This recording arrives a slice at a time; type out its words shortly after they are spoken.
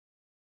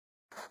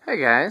Hey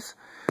guys,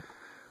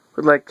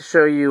 would like to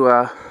show you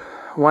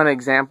one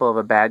example of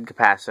a bad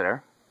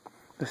capacitor.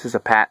 This is a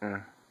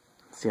Patton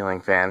ceiling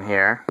fan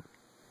here,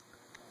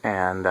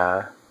 and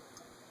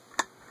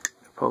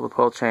pull the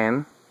pull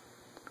chain,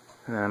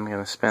 and then I'm going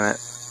to spin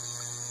it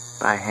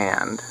by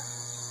hand.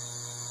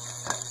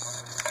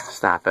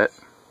 Stop it.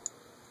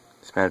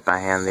 Spin it by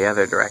hand the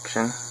other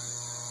direction.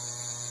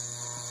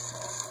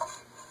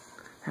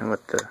 And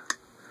with the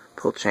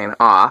pull chain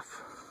off,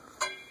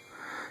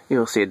 you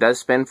will see it does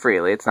spin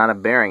freely. It's not a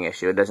bearing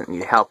issue. It doesn't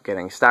need help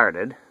getting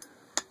started.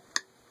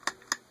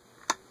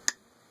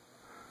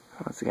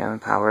 Once again,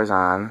 power is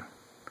on,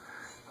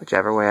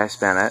 whichever way I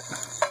spin it.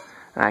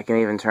 And I can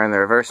even turn the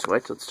reverse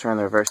switch. Let's turn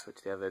the reverse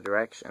switch the other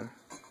direction.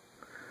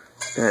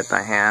 Spin it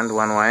by hand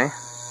one way.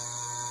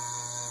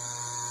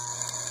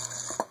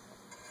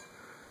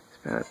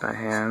 Spin it by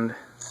hand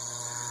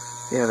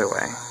the other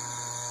way.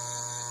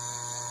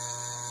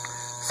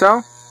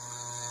 So,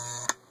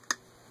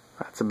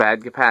 that's a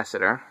bad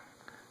capacitor.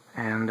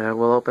 And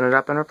we'll open it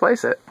up and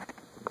replace it.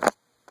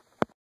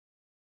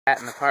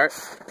 Patton apart.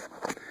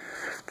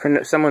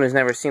 For someone who's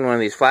never seen one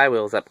of these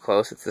flywheels up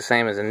close, it's the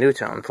same as a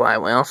Newtone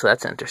flywheel, so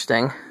that's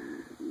interesting.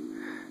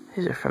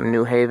 These are from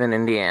New Haven,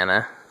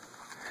 Indiana.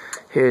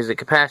 Here's the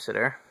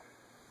capacitor.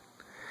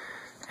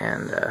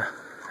 And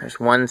there's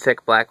one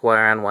thick black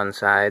wire on one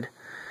side,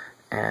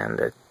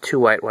 and two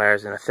white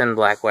wires and a thin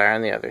black wire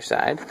on the other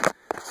side.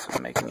 So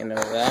I'm making a note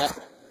of that.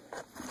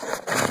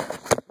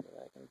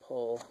 I can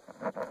pull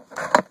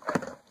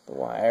the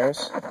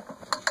wires.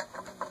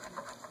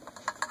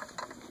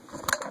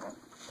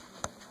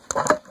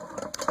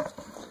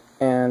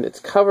 And it's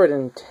covered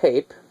in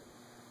tape,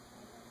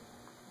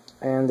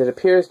 and it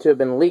appears to have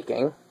been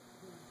leaking,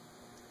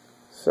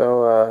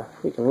 so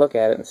you can look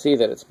at it and see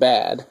that it's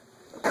bad.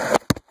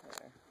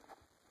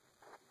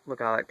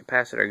 Look at all that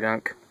capacitor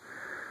gunk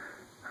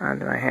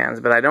onto my hands,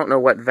 but I don't know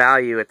what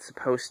value it's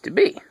supposed to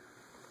be.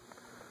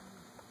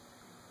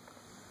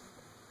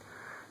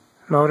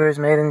 Motor is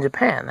made in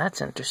Japan. That's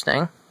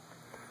interesting.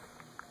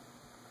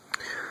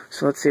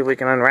 So let's see if we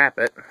can unwrap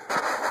it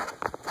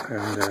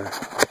and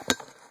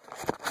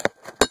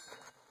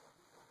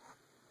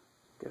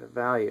get a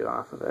value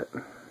off of it.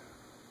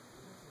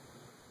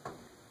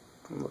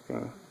 I'm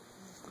looking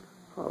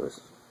at all this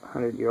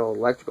 100-year-old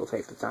electrical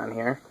tape that's on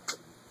here.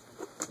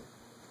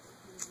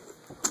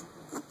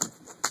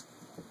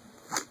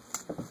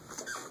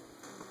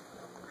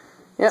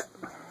 Yep.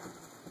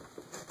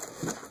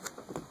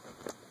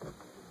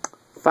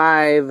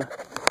 5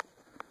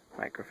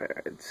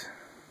 microfarads.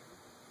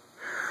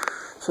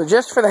 So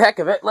just for the heck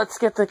of it, let's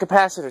get the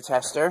capacitor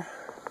tester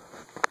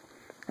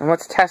and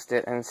let's test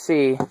it and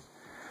see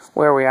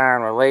where we are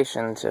in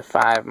relation to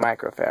 5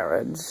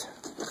 microfarads.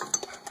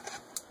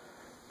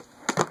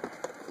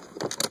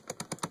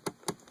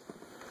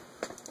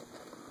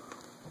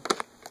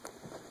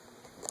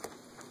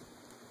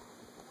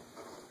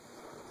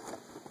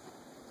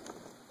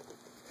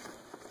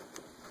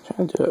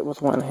 Trying to do it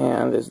with one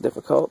hand is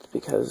difficult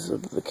because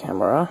of the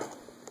camera.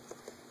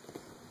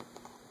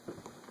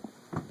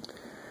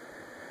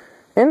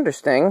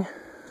 Interesting.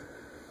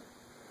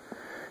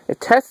 It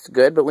tests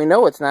good, but we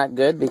know it's not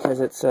good because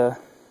it's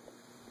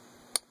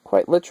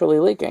quite literally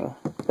leaking.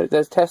 But it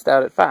does test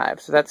out at 5,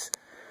 so that's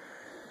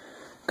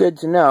good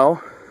to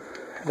know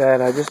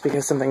that just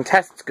because something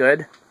tests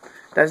good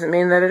doesn't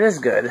mean that it is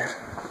good.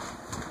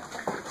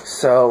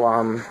 So,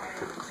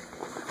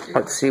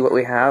 let's see what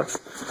we have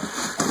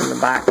in the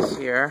box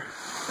here.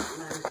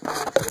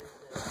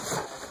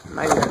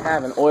 Might even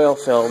have an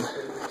oil-filled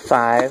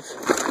 5.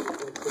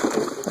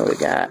 What we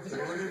got?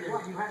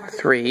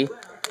 3.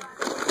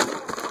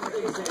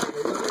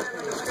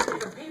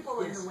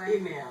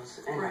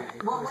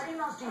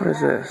 What is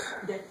this?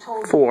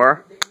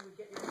 4.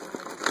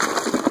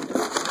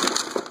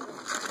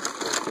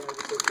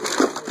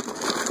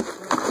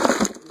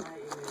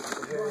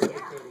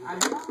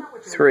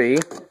 3.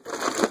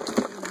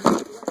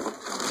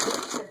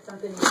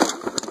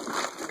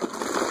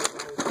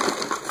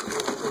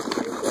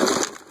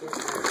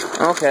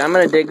 Okay, I'm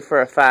going to dig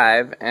for a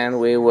 5, and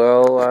we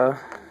will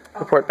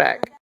report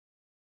back.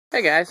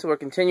 Hey guys, so we're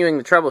continuing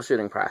the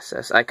troubleshooting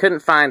process. I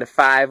couldn't find a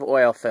 5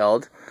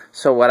 oil-filled,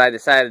 so what I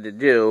decided to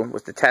do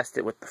was to test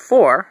it with the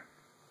 4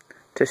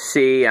 to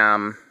see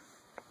how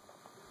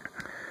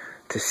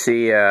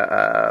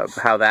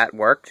that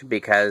worked,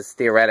 because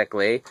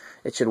theoretically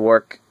it should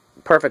work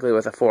perfectly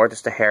with a 4,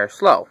 just a hair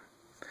slow.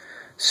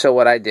 So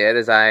what I did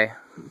is I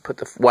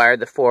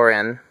wired the 4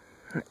 in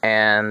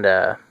and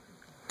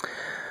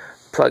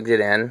plugged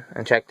it in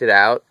and checked it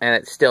out, and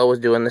it still was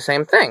doing the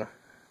same thing.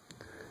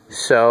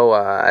 So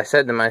I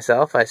said to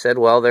myself,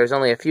 well, there's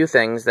only a few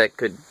things that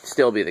could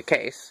still be the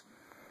case.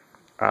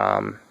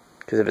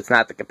 Because if it's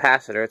not the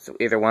capacitor, it's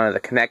either one of the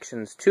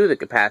connections to the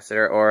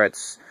capacitor or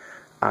it's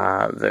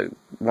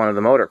one of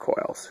the motor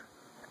coils.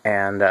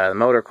 And the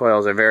motor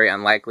coils are very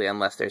unlikely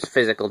unless there's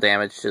physical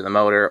damage to the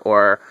motor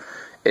or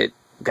it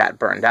got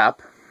burned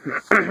up.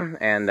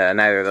 And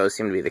neither of those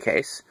seem to be the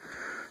case.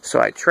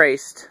 So I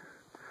traced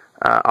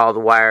all the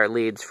wire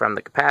leads from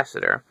the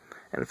capacitor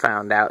and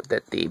found out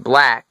that the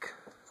black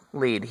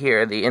lead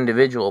here, the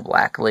individual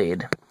black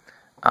lead,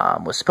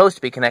 was supposed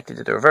to be connected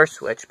to the reverse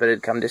switch, but it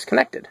had come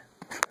disconnected.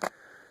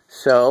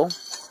 So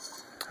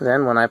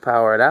then when I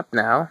power it up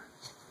now,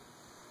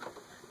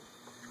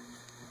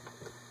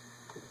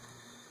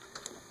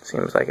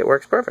 seems like it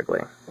works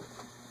perfectly.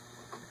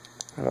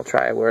 And we'll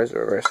try, where's the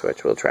reverse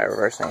switch? We'll try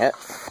reversing it.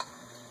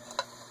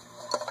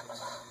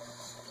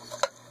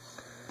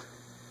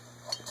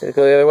 Did it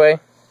go the other way?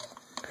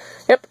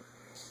 Yep.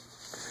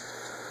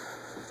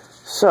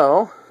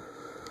 So,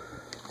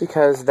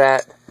 because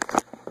that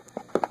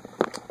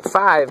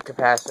 5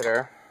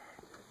 capacitor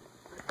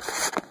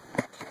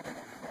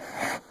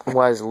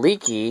was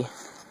leaky,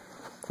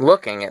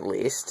 looking at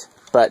least,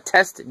 but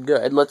tested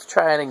good. Let's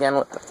try it again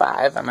with the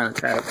 5. I'm going to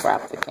try to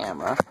crop the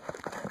camera.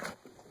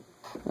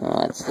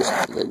 It's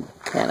just the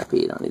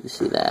canopy, you don't need to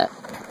see that.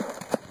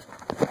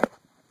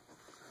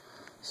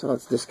 So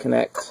let's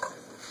disconnect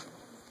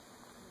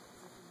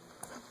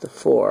the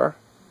 4.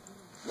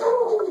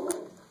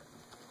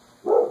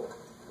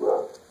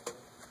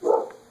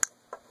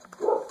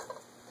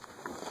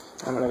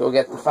 I'm going to go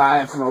get the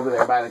 5 from over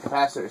there by the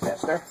capacitor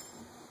tester.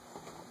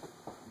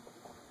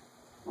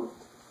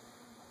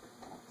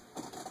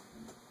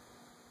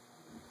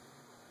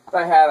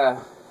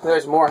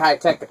 There's more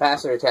high-tech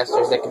capacitor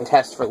testers that can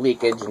test for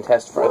leakage and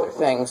test for other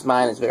things.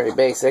 Mine is very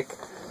basic.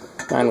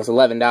 Mine was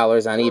 $11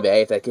 on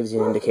eBay, if that gives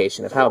you an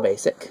indication of how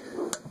basic.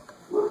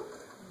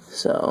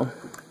 So,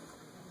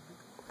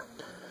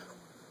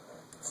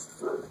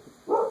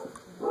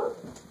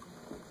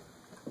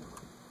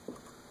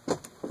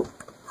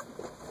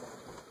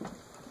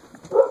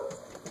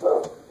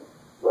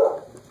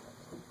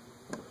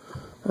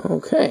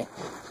 okay,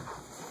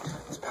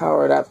 let's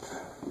power it up.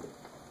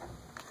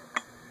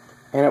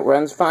 And it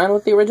runs fine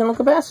with the original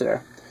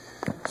capacitor.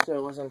 So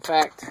it was, in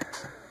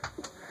fact,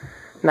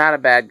 not a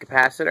bad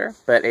capacitor,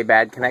 but a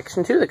bad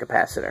connection to the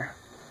capacitor.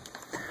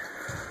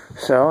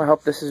 So I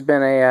hope this has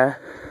been a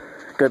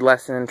good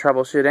lesson in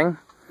troubleshooting.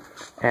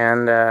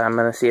 And I'm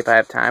going to see if I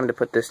have time to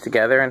put this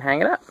together and hang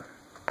it up.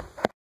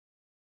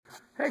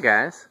 Hey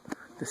guys,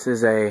 this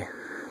is a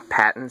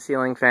Patton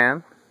ceiling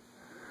fan.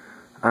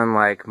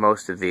 Unlike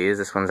most of these,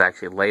 this one's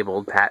actually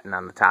labeled Patton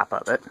on the top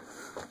of it.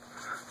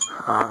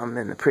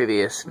 In the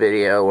previous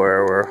video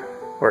where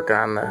we're working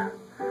on the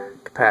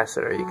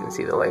capacitor, you can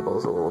see the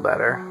labels a little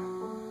better.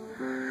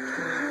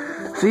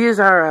 So these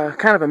are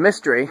kind of a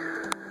mystery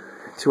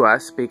to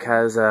us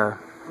because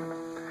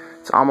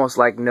it's almost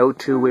like no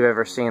two we've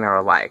ever seen are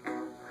alike.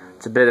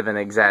 It's a bit of an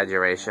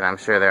exaggeration. I'm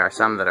sure there are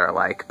some that are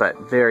alike, but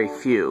very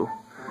few.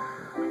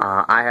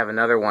 I have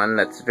another one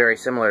that's very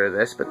similar to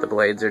this, but the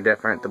blades are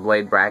different, the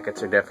blade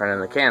brackets are different,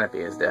 and the canopy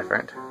is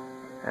different.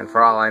 And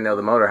for all I know,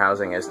 the motor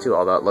housing is too,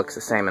 although it looks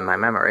the same in my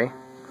memory.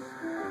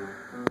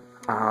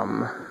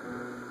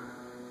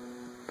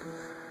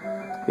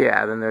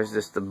 Yeah, then there's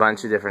just a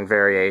bunch of different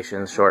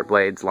variations. Short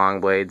blades, long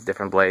blades,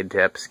 different blade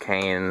tips,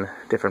 cane,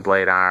 different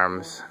blade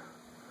arms.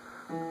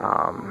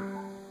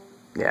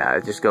 Yeah,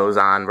 it just goes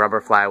on.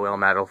 Rubber flywheel,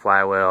 metal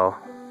flywheel.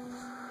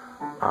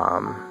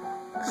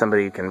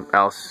 Somebody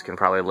else can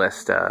probably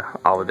list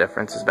all the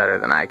differences better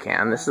than I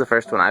can. This is the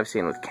first one I've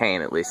seen with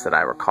cane, at least that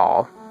I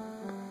recall.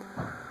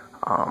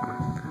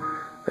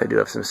 They do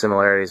have some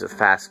similarities with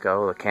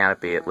Fasco, the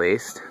canopy at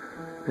least.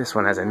 This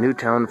one has a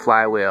Newtone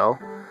flywheel.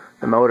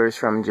 The motor's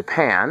from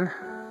Japan.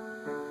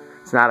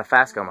 It's not a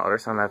Fasco motor,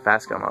 some have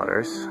Fasco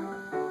motors.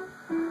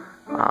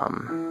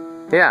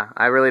 Yeah,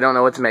 I really don't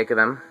know what to make of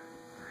them.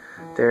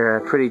 They're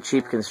a pretty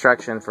cheap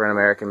construction for an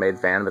American-made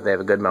fan, but they have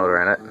a good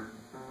motor in it.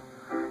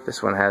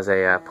 This one has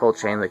a pull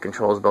chain that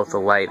controls both the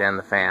light and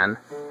the fan,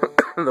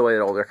 the way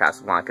that older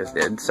Casablancas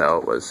did, so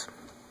it was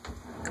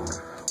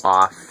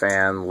off,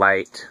 fan,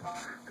 light,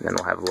 and then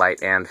we'll have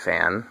light and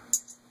fan.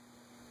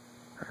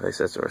 Or at least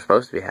that's what we're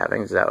supposed to be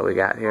having. Is that what we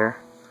got here?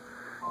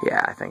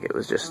 Yeah, I think it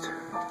was just...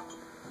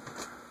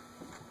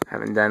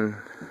 haven't done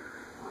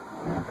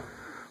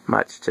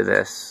much to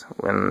this.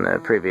 In the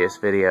previous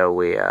video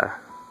we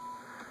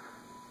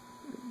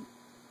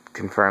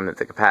confirmed that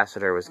the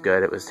capacitor was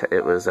good. It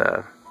was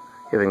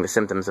giving the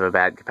symptoms of a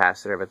bad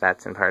capacitor, but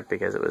that's in part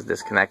because it was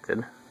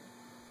disconnected.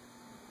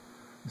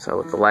 So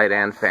with the light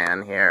and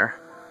fan here,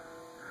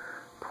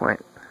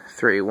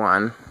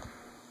 0.31,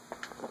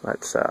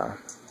 let's that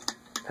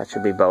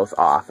should be both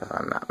off if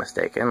I'm not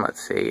mistaken.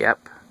 Let's see, yep.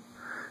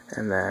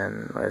 And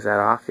then, is that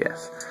off?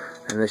 Yes.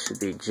 And this should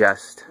be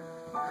just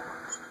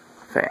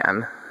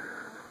fan.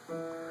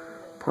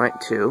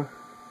 0.2.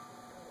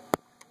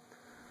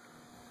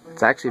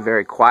 It's actually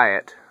very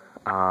quiet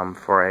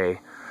for a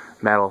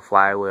metal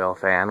flywheel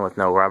fan with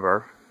no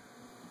rubber.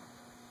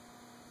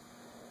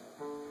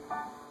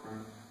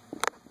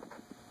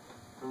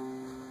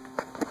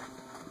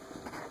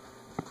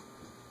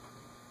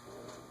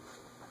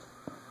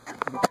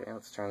 Okay,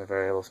 let's turn the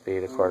variable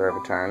speed a quarter of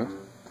a turn.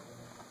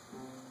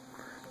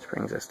 Which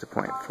brings us to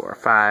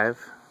 0.45.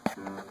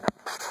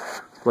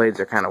 Blades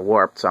are kind of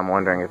warped, so I'm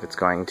wondering if it's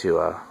going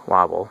to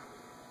wobble.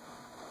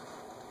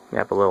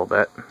 Yep, a little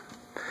bit.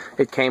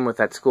 It came with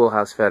that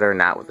schoolhouse fitter,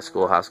 not with the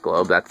schoolhouse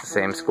globe. That's the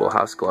same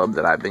schoolhouse globe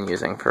that I've been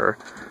using for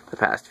the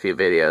past few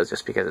videos,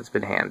 just because it's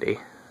been handy.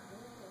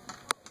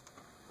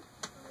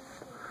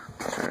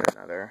 Turn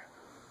another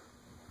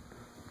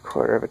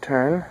quarter of a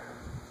turn.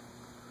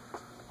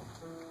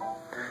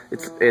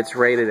 It's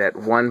rated at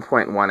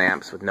 1.1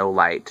 amps with no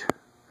light,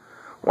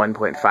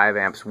 1.5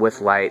 amps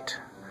with light,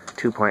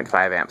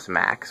 2.5 amps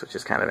max, which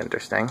is kind of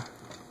interesting.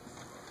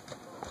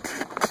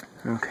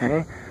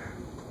 Okay.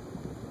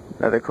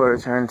 Another quarter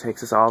turn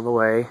takes us all the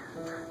way.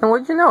 And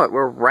wouldn't you know it,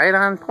 we're right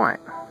on point.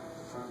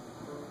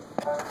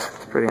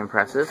 It's pretty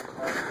impressive.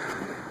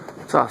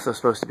 It's also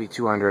supposed to be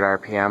 200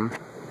 RPM.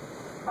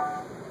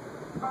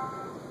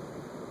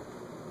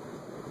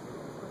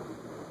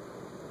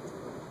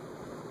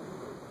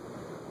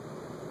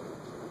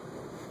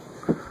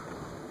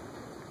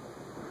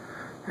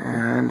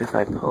 And if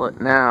I pull it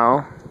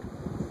now,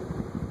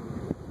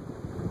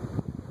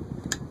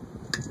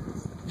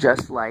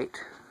 just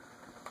light.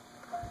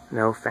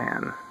 No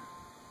fan.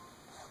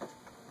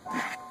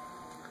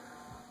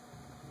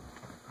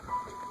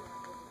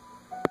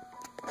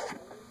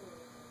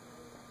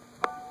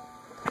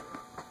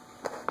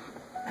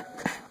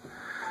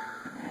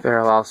 There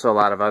are also a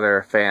lot of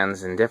other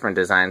fans in different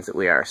designs that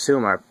we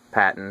assume are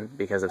Patton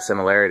because of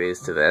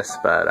similarities to this,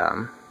 but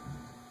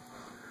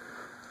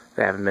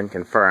they haven't been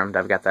confirmed.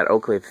 I've got that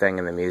oak leaf thing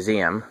in the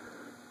museum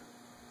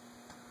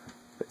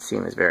that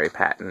seems very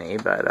Patton-y,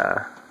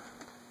 but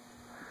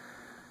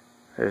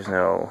there's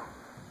no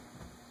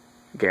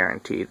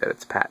guarantee that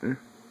it's Patton.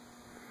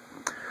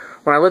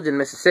 When I lived in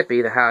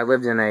Mississippi, I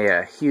lived in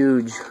a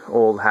huge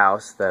old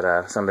house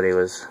that somebody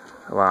was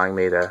allowing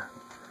me to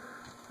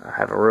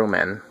have a room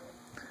in,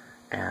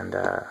 and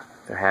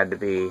there had to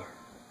be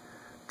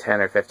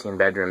 10 or 15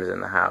 bedrooms in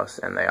the house,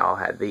 and they all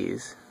had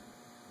these.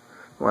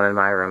 One in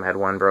my room had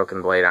one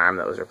broken blade arm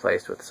that was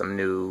replaced with some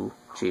new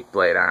cheap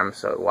blade arm,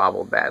 so it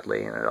wobbled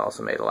badly, and it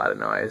also made a lot of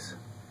noise.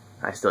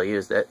 I still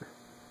used it.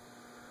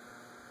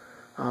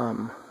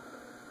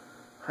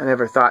 I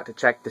never thought to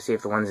check to see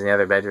if the ones in the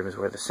other bedrooms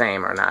were the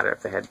same or not, or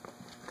if they had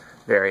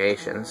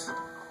variations.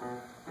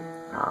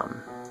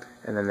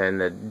 And then in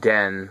the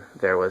den,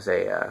 there was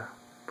a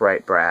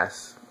bright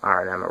brass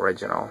R&M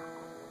original.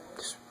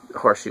 Just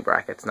horseshoe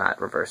brackets, not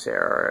reverse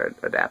air or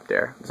adapt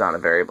air. It was on a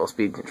variable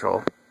speed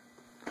control.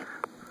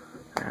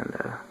 And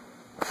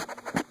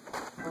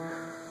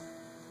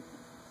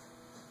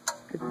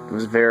it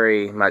was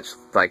very much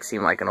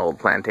seemed like an old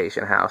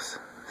plantation house.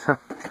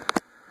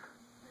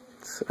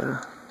 So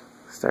let's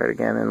start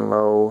again in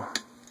low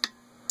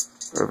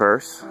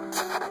reverse.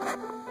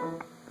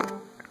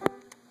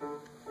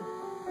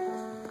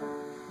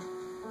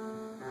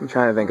 I'm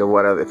trying to think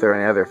of if there are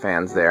any other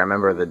fans there. I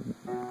remember the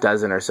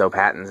dozen or so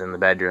Pattons in the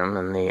bedroom,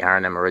 and the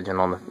R&M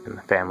original in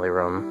the family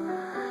room.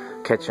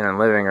 Kitchen and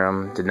living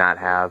room did not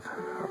have,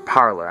 or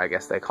parlor I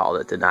guess they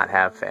called it, did not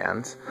have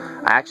fans.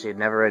 I actually had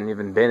never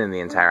even been in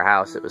the entire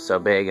house. It was so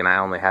big, and I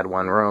only had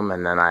one room,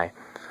 and then I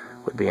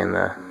would be in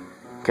the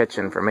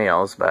kitchen for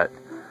meals, but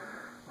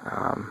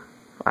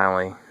I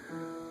only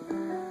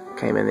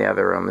came in the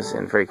other rooms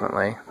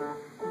infrequently.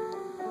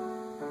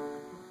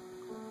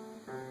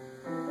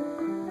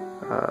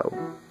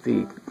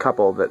 The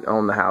couple that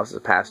owned the house, the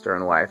pastor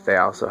and wife, they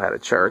also had a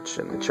church,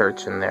 and the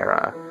church in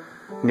their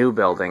new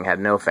building had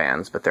no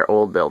fans, but their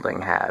old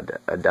building had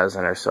a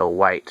dozen or so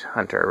white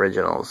Hunter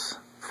Originals,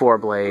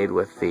 4-blade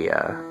with the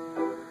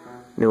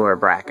newer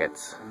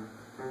brackets.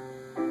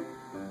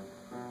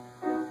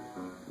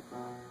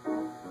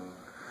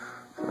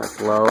 So that's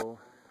low,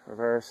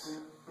 reverse.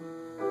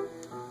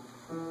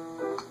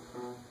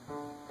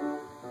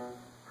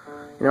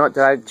 You know what,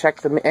 did I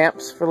check the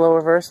amps for low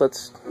reverse?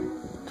 Let's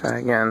try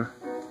again.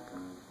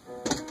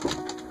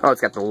 Oh, it's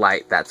got the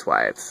light, that's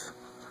why it's,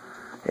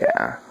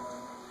 yeah.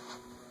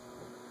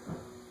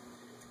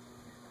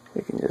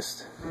 You can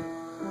just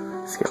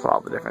skip all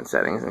the different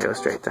settings and go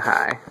straight to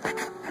high.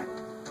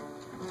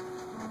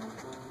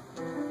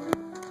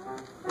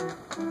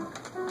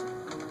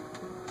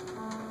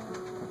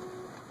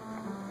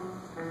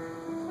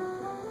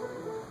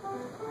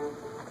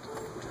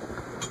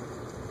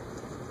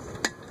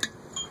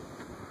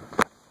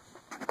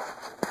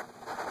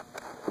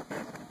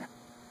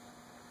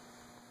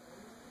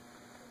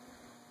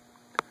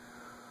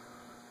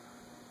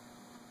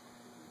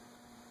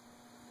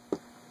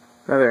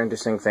 Another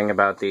interesting thing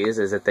about these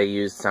is that they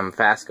used some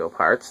Fasco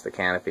parts, the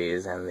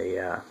canopies and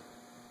the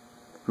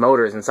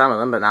motors in some of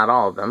them, but not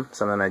all of them.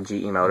 Some of them had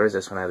GE motors,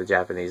 this one had a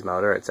Japanese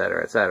motor,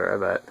 etc., etc.,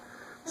 but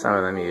some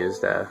of them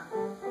used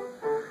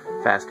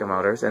Fasco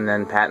motors, and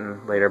then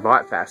Patton later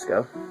bought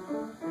Fasco.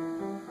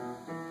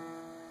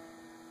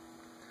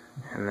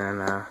 And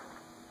then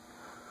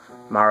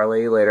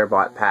Marley later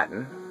bought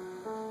Patton.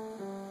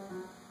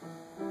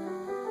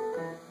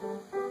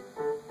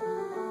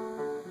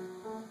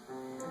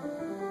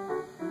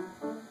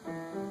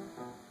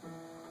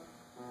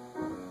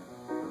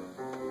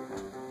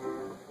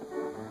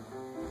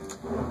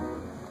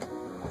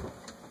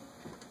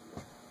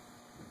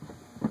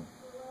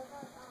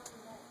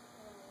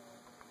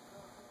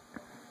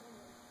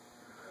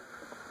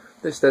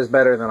 This does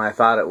better than I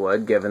thought it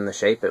would, given the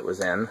shape it was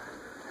in.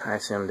 I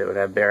assumed it would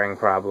have bearing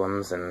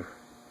problems and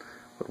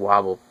would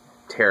wobble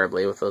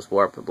terribly with those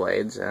warp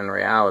blades, and in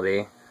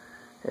reality,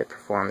 it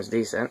performs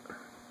decent.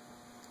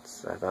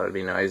 So I thought it would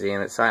be noisy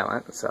and it's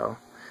silent, so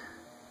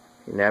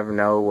you never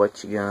know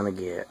what you're gonna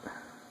get.